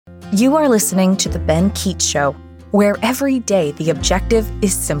You are listening to The Ben Keats Show, where every day the objective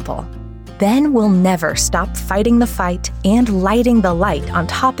is simple. Ben will never stop fighting the fight and lighting the light on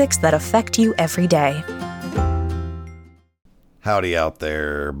topics that affect you every day. Howdy out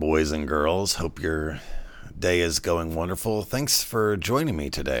there, boys and girls. Hope your day is going wonderful. Thanks for joining me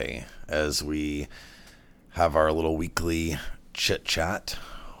today as we have our little weekly chit chat.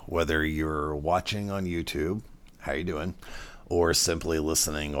 Whether you're watching on YouTube, how you doing? Or simply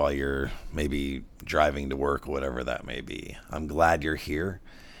listening while you're maybe driving to work, whatever that may be. I'm glad you're here.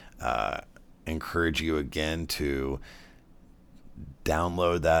 Encourage you again to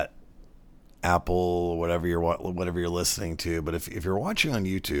download that Apple, whatever you're listening to. But if you're watching on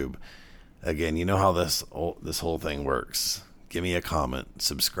YouTube, again, you know how this whole thing works. Give me a comment,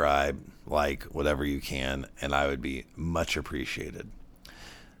 subscribe, like, whatever you can, and I would be much appreciated.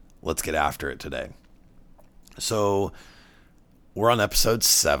 Let's get after it today. So we're on episode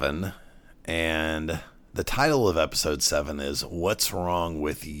 7, and the title of episode 7 is What's Wrong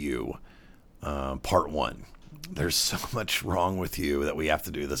with You? Part 1. There's so much wrong with you that we have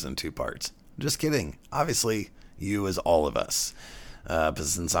to do this in 2 parts. Just kidding. Obviously, you is all of us. But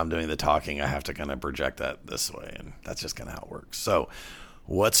since I'm doing the talking, I have to kind of project that this way, and that's just kind of how it works. So,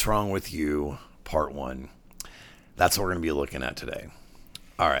 What's Wrong with You? Part 1. That's what we're going to be looking at today.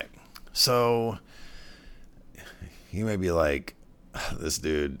 All right. So, you may be like, this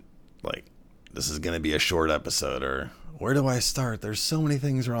dude, like, this is going to be a short episode, or where do I start? There's so many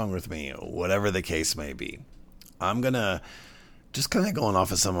things wrong with me, whatever the case may be. I'm going to just kind of going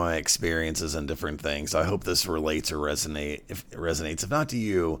off of some of my experiences and different things. I hope this relates or resonates. If it resonates, if not to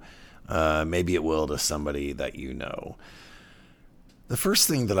you, maybe it will to somebody that you know. The first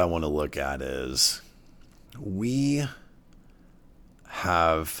thing that I want to look at is we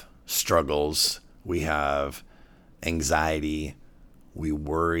have struggles. We have anxiety. We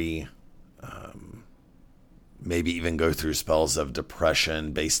worry, maybe even go through spells of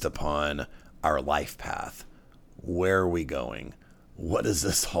depression based upon our life path. Where are we going? What is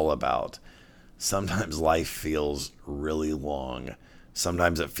this all about? Sometimes life feels really long.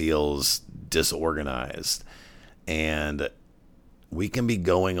 Sometimes it feels disorganized. And we can be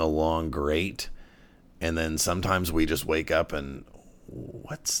going along great. And then sometimes we just wake up and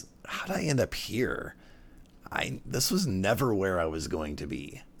how did I end up here? This was never where I was going to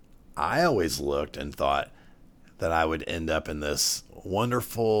be. I always looked and thought that I would end up in this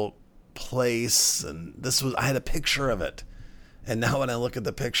wonderful place, and I had a picture of it. And now when I look at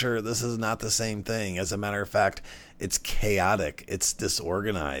the picture, this is not the same thing. As a matter of fact, it's chaotic. It's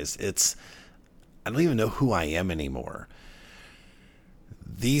disorganized. I don't even know who I am anymore.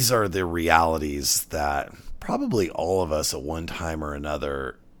 These are the realities that probably all of us at one time or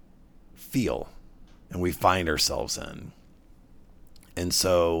another feel and we find ourselves in. And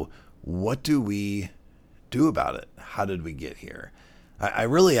so what do we do about it? How did we get here? I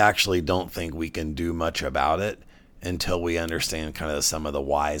really actually don't think we can do much about it until we understand kind of some of the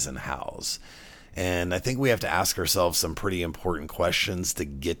whys and hows. And I think we have to ask ourselves some pretty important questions to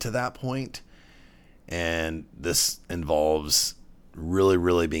get to that point. And this involves really,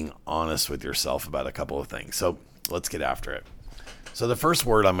 really being honest with yourself about a couple of things. So let's get after it. So the first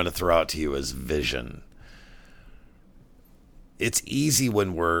word I'm going to throw out to you is vision. It's easy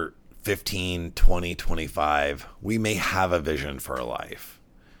when we're 15, 20, 25. We may have a vision for our life,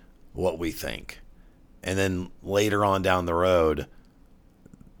 what we think. And then later on down the road,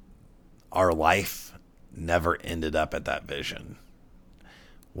 our life never ended up at that vision.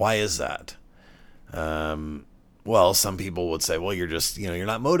 Why is that? Well, some people would say, well, you're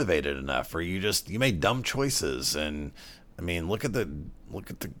not motivated enough, or you made dumb choices. And I mean, look at the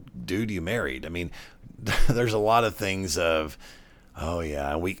dude you married. I mean, there's a lot of things of, oh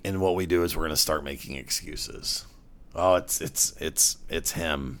yeah, and what we do is we're going to start making excuses. Oh, it's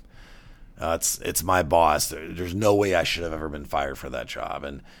him. It's my boss. There's no way I should have ever been fired for that job.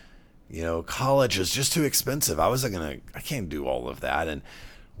 And college is just too expensive. I can't do all of that. And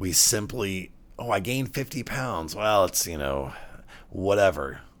we simply, I gained 50 pounds. Well, it's,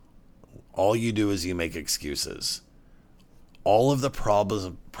 whatever. All you do is you make excuses. All of the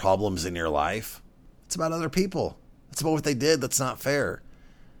problems in your life, it's about other people. It's about what they did that's not fair.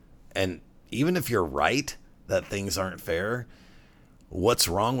 And even if you're right that things aren't fair, what's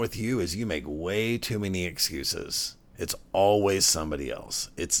wrong with you is you make way too many excuses. It's always somebody else.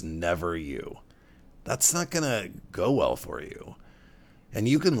 It's never you. That's not going to go well for you. And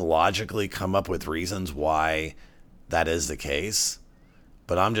you can logically come up with reasons why that is the case.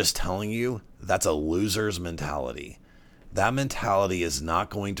 But I'm just telling you, that's a loser's mentality. That mentality is not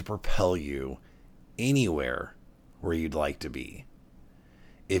going to propel you anywhere where you'd like to be.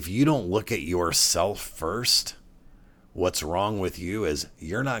 if you don't look at yourself first, what's wrong with you is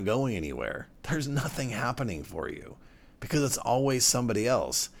you're not going anywhere. There's nothing happening for you because it's always somebody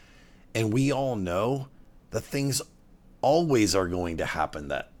else. And we all know that things always are going to happen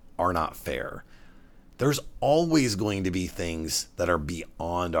that are not fair. There's always going to be things that are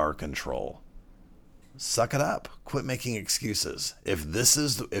beyond our control. Suck it up. Quit making excuses. If this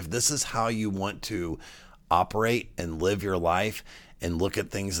is how you want to operate and live your life and look at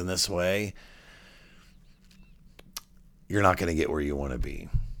things in this way, you're not going to get where you want to be.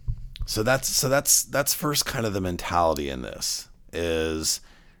 So that's first kind of the mentality in this is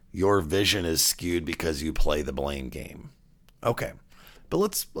your vision is skewed because you play the blame game. Okay. But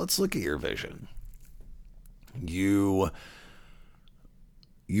let's look at your vision. You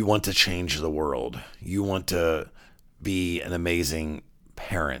want to change the world. You want to be an amazing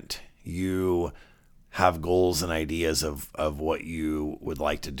parent. You have goals and ideas of what you would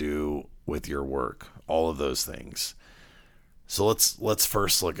like to do with your work, all of those things. So let's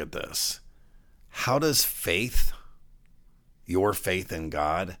first look at this. How does faith, your faith in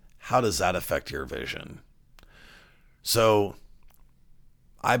God, how does that affect your vision? So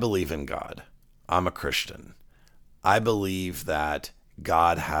I believe in God. I'm a Christian. I believe that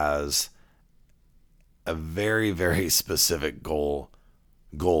God has a very, very specific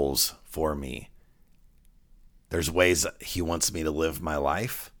goals for me. There's ways that he wants me to live my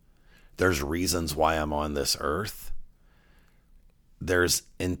life. There's reasons why I'm on this earth. There's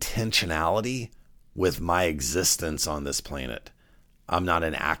intentionality with my existence on this planet. I'm not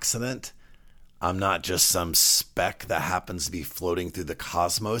an accident. I'm not just some speck that happens to be floating through the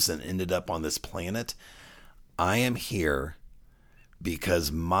cosmos and ended up on this planet. I am here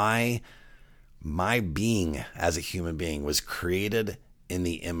because my being as a human being was created in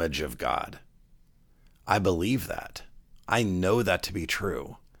the image of God. I believe that. I know that to be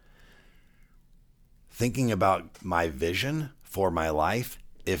true. Thinking about my vision for my life,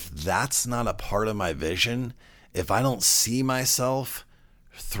 if that's not a part of my vision, if I don't see myself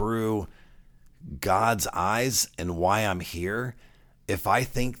through God's eyes and why I'm here, if I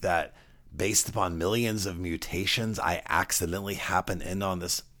think that based upon millions of mutations, I accidentally end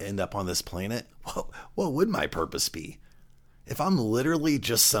up on this planet, what would my purpose be? If I'm literally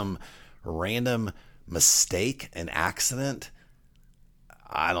just some random mistake, an accident,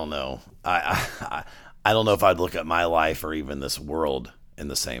 I don't know. I don't know if I'd look at my life or even this world in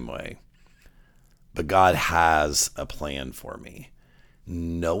the same way. But God has a plan for me.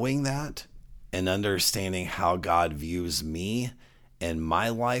 Knowing that and understanding how God views me and my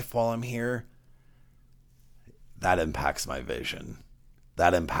life while I'm here, that impacts my vision.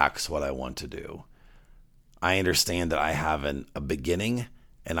 That impacts what I want to do. I understand that I have a beginning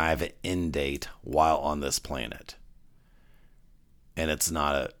and I have an end date while on this planet. And it's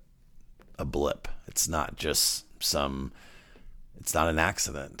not a blip. It's not just it's not an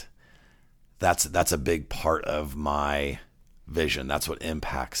accident. That's a big part of my vision. That's what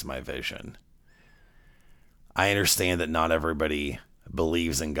impacts my vision. I understand that not everybody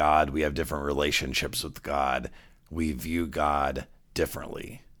believes in God. We have different relationships with God. We view God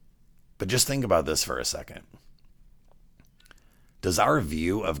differently. But just think about this for a second. Does our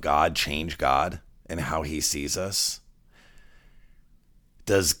view of God change God and how he sees us?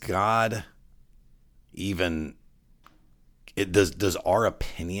 Does God even, does our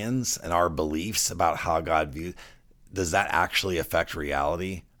opinions and our beliefs about how God views, does that actually affect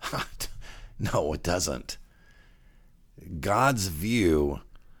reality? No, it doesn't. God's view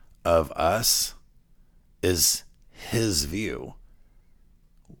of us is his view.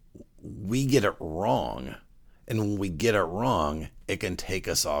 We get it wrong. And when we get it wrong, it can take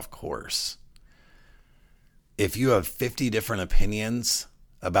us off course. If you have 50 different opinions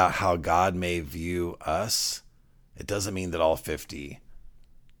about how God may view us, it doesn't mean that all 50,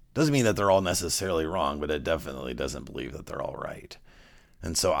 doesn't mean that they're all necessarily wrong, but it definitely doesn't believe that they're all right.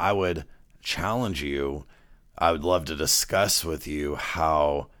 And so I would challenge you, I would love to discuss with you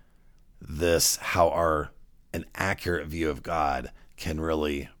how an accurate view of God can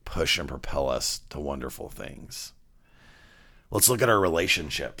really push and propel us to wonderful things. Let's look at our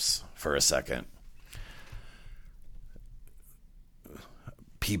relationships for a second.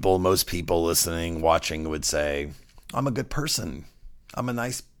 Most people listening, watching would say, I'm a good person. I'm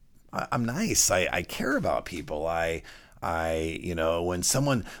nice. I care about people. When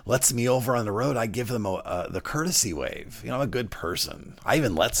someone lets me over on the road, I give them the courtesy wave. I'm a good person. I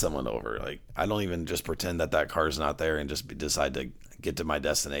even let someone over. I don't even just pretend that car's not there and just decide to get to my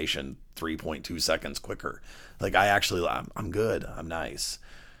destination 3.2 seconds quicker. I'm good. I'm nice.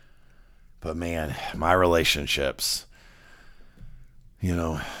 But man, my relationships,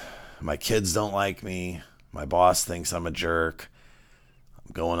 My kids don't like me. My boss thinks I'm a jerk.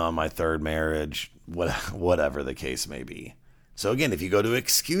 I'm going on my third marriage, whatever the case may be. So again, if you go to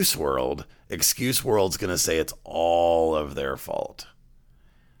Excuse World's going to say it's all of their fault.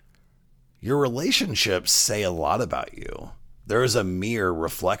 Your relationships say a lot about you. There is a mere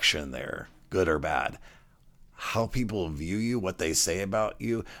reflection there, good or bad. How people view you, what they say about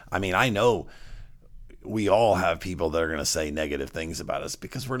you. I mean, I know we all have people that are going to say negative things about us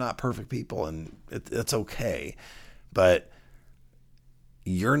because we're not perfect people, and it's okay. But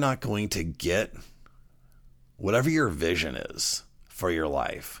you're not going to get whatever your vision is for your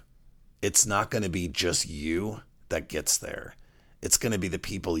life. It's not going to be just you that gets there. It's going to be the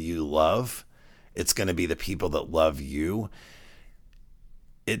people you love. It's going to be the people that love you.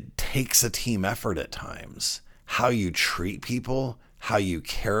 It takes a team effort at times. How you treat people, how you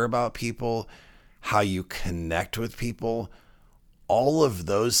care about people, how you connect with people, all of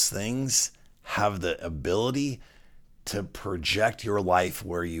those things have the ability to project your life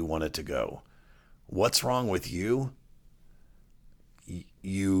where you want it to go. What's wrong with you?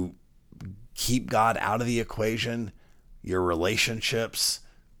 You keep God out of the equation. Your relationships,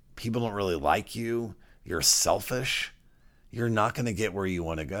 people don't really like you. You're selfish. You're not going to get where you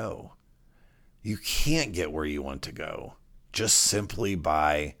want to go. You can't get where you want to go just simply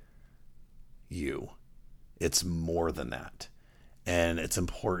by you. It's more than that. And it's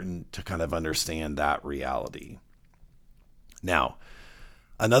important to kind of understand that reality. Now,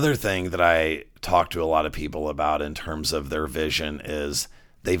 another thing that I talk to a lot of people about in terms of their vision is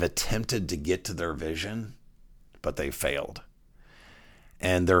they've attempted to get to their vision, but they failed.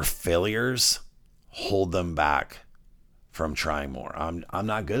 And their failures hold them back from trying more. I'm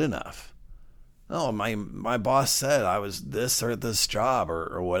not good enough. Oh, my boss said I was this or this job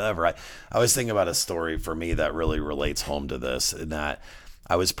or whatever. I was thinking about a story for me that really relates home to this, in that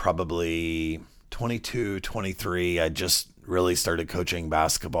I was probably 22, 23. I just really started coaching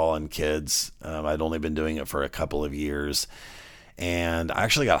basketball and kids. I'd only been doing it for a couple of years. And I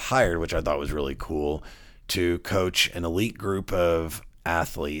actually got hired, which I thought was really cool, to coach an elite group of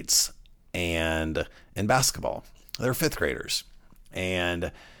athletes and in basketball. They're fifth graders.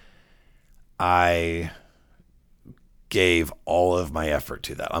 And I gave all of my effort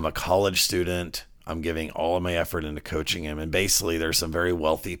to that. I'm a college student. I'm giving all of my effort into coaching him. And basically, there's some very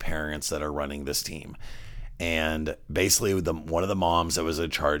wealthy parents that are running this team. And basically, one of the moms that was in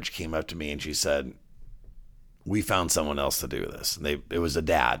charge came up to me and she said, "We found someone else to do this." And it was a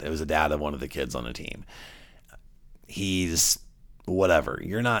dad. It was a dad of one of the kids on the team. He's whatever.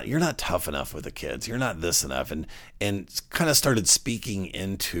 You're not tough enough with the kids. You're not this enough. And kind of started speaking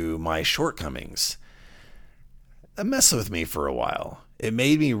into my shortcomings. That messed with me for a while. It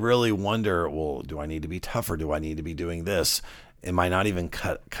made me really wonder, well, do I need to be tougher? Do I need to be doing this? Am I not even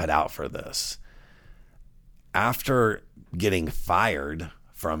cut out for this? After getting fired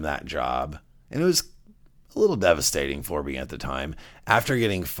from that job, and it was a little devastating for me at the time. After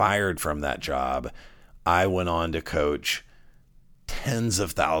getting fired from that job, I went on to coach tens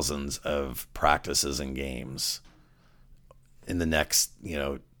of thousands of practices and games in the next,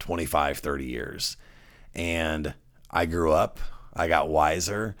 25, 30 years. And I grew up. I got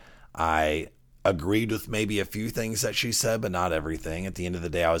wiser. I agreed with maybe a few things that she said, but not everything. At the end of the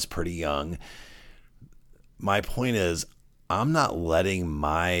day, I was pretty young. My point is, I'm not letting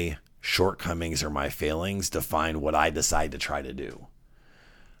my shortcomings or my failings define what I decide to try to do.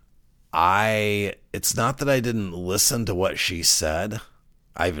 It's not that I didn't listen to what she said.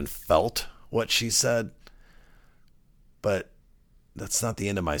 I even felt what she said, but that's not the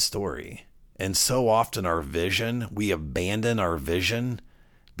end of my story. And so often we abandon our vision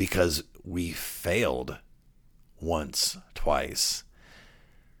because we failed once, twice.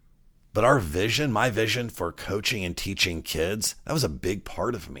 But my vision for coaching and teaching kids, that was a big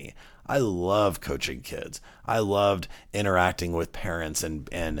part of me. I love coaching kids. I loved interacting with parents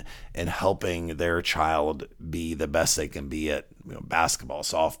and helping their child be the best they can be at basketball,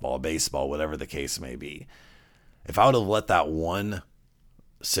 softball, baseball, whatever the case may be. If I would have let that one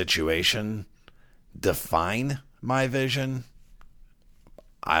situation define my vision,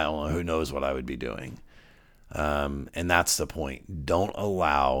 I don't know, who knows what I would be doing. And that's the point. Don't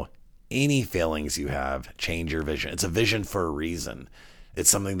allow any failings you have change your vision. It's a vision for a reason. It's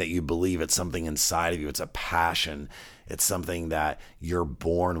something that you believe. It's something inside of you. It's a passion. It's something that you're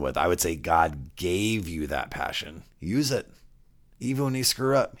born with. I would say God gave you that passion. Use it. Even when you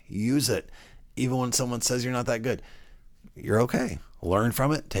screw up, use it. Even when someone says you're not that good, you're okay. Learn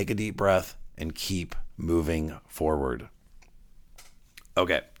from it. Take a deep breath and keep moving forward.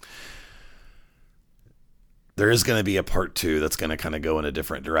 Okay. there is going to be a part 2 that's going to kind of go in a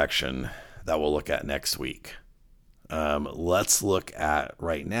different direction that we'll look at next week. Let's look at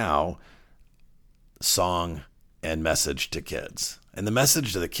right now song and message to kids. And the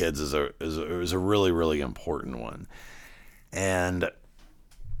message to the kids is a really, really important one. And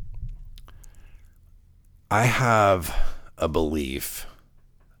I have a belief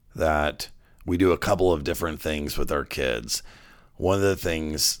that we do a couple of different things with our kids. One of the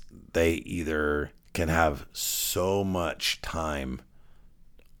things, they either can have so much time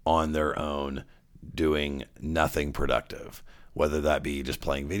on their own doing nothing productive, whether that be just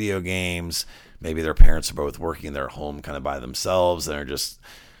playing video games. Maybe their parents are both working, they're home kind of by themselves, and they're just,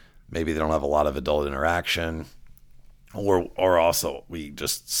 maybe they don't have a lot of adult interaction. Or also we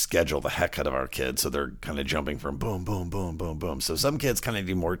just schedule the heck out of our kids, so they're kind of jumping from boom, boom, boom, boom, boom. So some kids kind of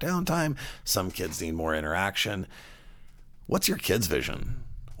need more downtime. Some kids need more interaction. What's your kid's vision?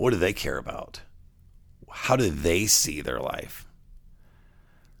 What do they care about? How do they see their life?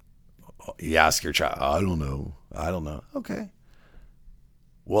 You ask your child, I don't know. Okay.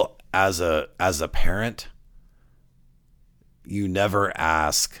 Well, as a parent, you never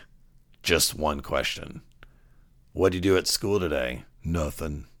ask just one question. What'd you do at school today?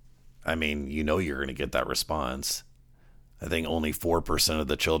 Nothing. I mean, you know you're going to get that response. I think only 4% of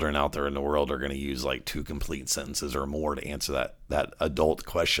the children out there in the world are going to use like 2 complete sentences or more to answer that adult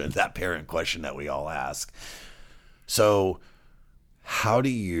question, that parent question that we all ask. So how do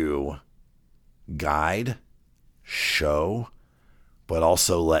you guide, show, but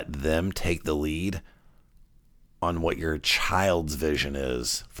also let them take the lead on what your child's vision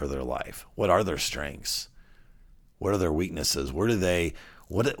is for their life? What are their strengths? What are their weaknesses? What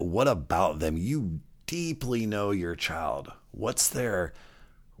about them? You deeply know your child. What's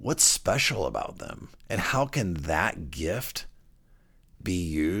special about them? And how can that gift be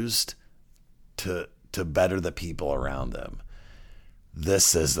used to better the people around them?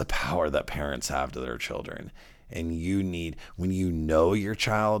 This is the power that parents have to their children. And when you know your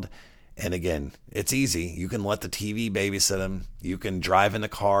child, and again, it's easy. You can let the TV babysit them. You can drive in the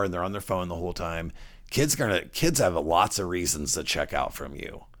car and they're on their phone the whole time. Kids have lots of reasons to check out from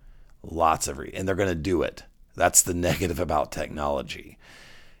you. And they're going to do it. That's the negative about technology,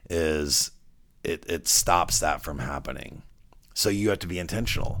 is it stops that from happening. So you have to be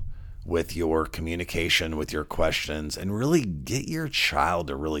intentional with your communication, with your questions, and really get your child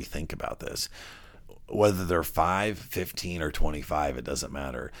to really think about this. Whether they're 5, 15, or 25, it doesn't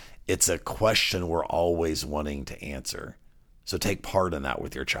matter. It's a question we're always wanting to answer. So take part in that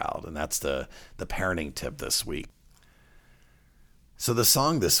with your child. And that's the parenting tip this week. So the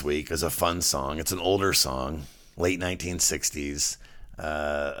song this week is a fun song. It's an older song, late 1960s,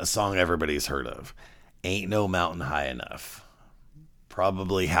 a song everybody's heard of. Ain't No Mountain High Enough.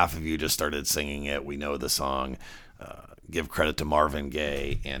 Probably half of you just started singing it. We know the song. Give credit to Marvin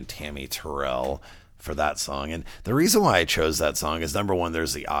Gaye and Tammy Terrell for that song. And the reason why I chose that song is, number one,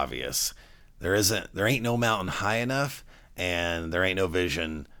 there's the obvious. There ain't no mountain high enough, and there ain't no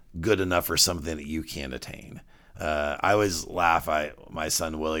vision good enough for something that you can't attain. I always laugh. My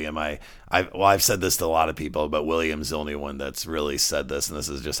son William, I've said this to a lot of people, but William's the only one that's really said this, and this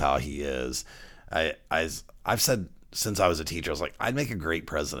is just how he is. I've said since I was a teacher, I was like, I'd make a great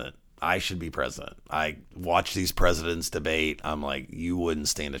president. I should be president. I watch these presidents debate. I'm like, you wouldn't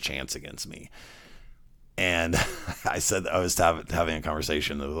stand a chance against me. And I was having a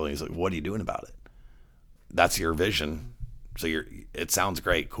conversation with William. He's like, what are you doing about it? That's your vision. So it sounds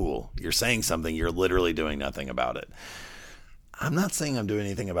great. Cool. You're saying something. You're literally doing nothing about it. I'm not saying I'm doing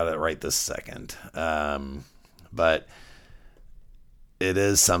anything about it right this second. But it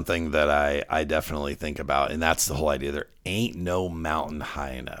is something that I definitely think about. And that's the whole idea. There ain't no mountain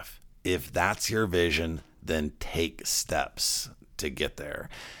high enough. If that's your vision, then take steps to get there.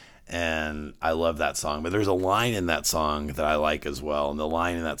 And I love that song. But there's a line in that song that I like as well. And the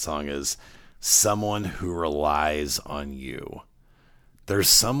line in that song is, someone who relies on you. There's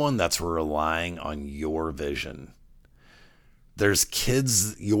someone that's relying on your vision. There's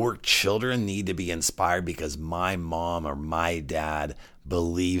kids, your children need to be inspired because my mom or my dad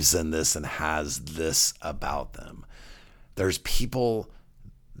believes in this and has this about them. There's people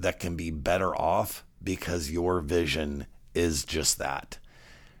that can be better off because your vision is just that.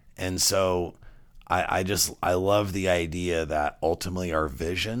 And so I love the idea that ultimately our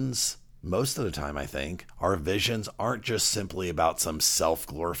visions, most of the time, I think, our visions aren't just simply about some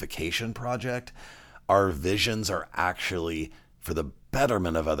self-glorification project. Our visions are actually for the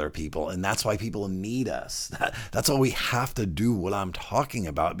betterment of other people, and that's why people need us. That's why we have to do what I'm talking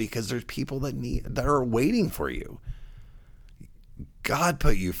about, because there's people that are waiting for you. God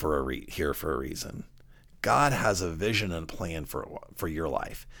put you here for a reason. God has a vision and plan for your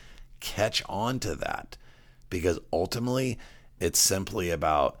life. Catch on to that, because ultimately it's simply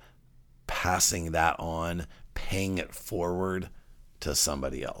about passing that on, paying it forward to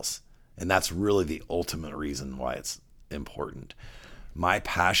somebody else. And that's really the ultimate reason why it's important. My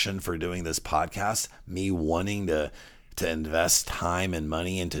passion for doing this podcast, me wanting to invest time and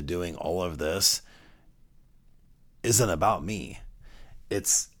money into doing all of this, isn't about me.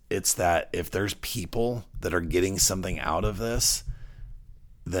 It's that if there's people that are getting something out of this,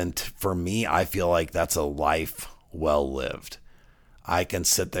 then for me, I feel like that's a life well lived. I can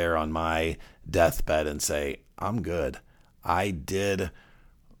sit there on my deathbed and say, I'm good. I did,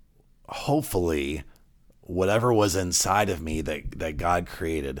 hopefully, whatever was inside of me that God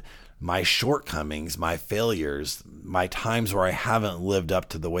created. My shortcomings, my failures, my times where I haven't lived up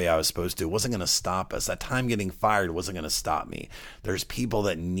to the way I was supposed to, wasn't going to stop us. That time getting fired wasn't going to stop me. There's people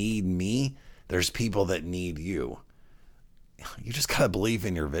that need me. There's people that need you. You just got to believe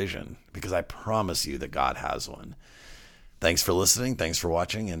in your vision, because I promise you that God has one. Thanks for listening. Thanks for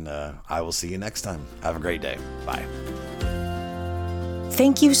watching. And I will see you next time. Have a great day. Bye.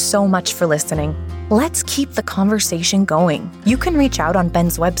 Thank you so much for listening. Let's keep the conversation going. You can reach out on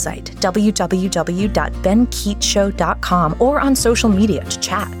Ben's website, www.benkeatshow.com, or on social media to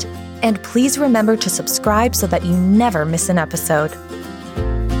chat. And please remember to subscribe so that you never miss an episode.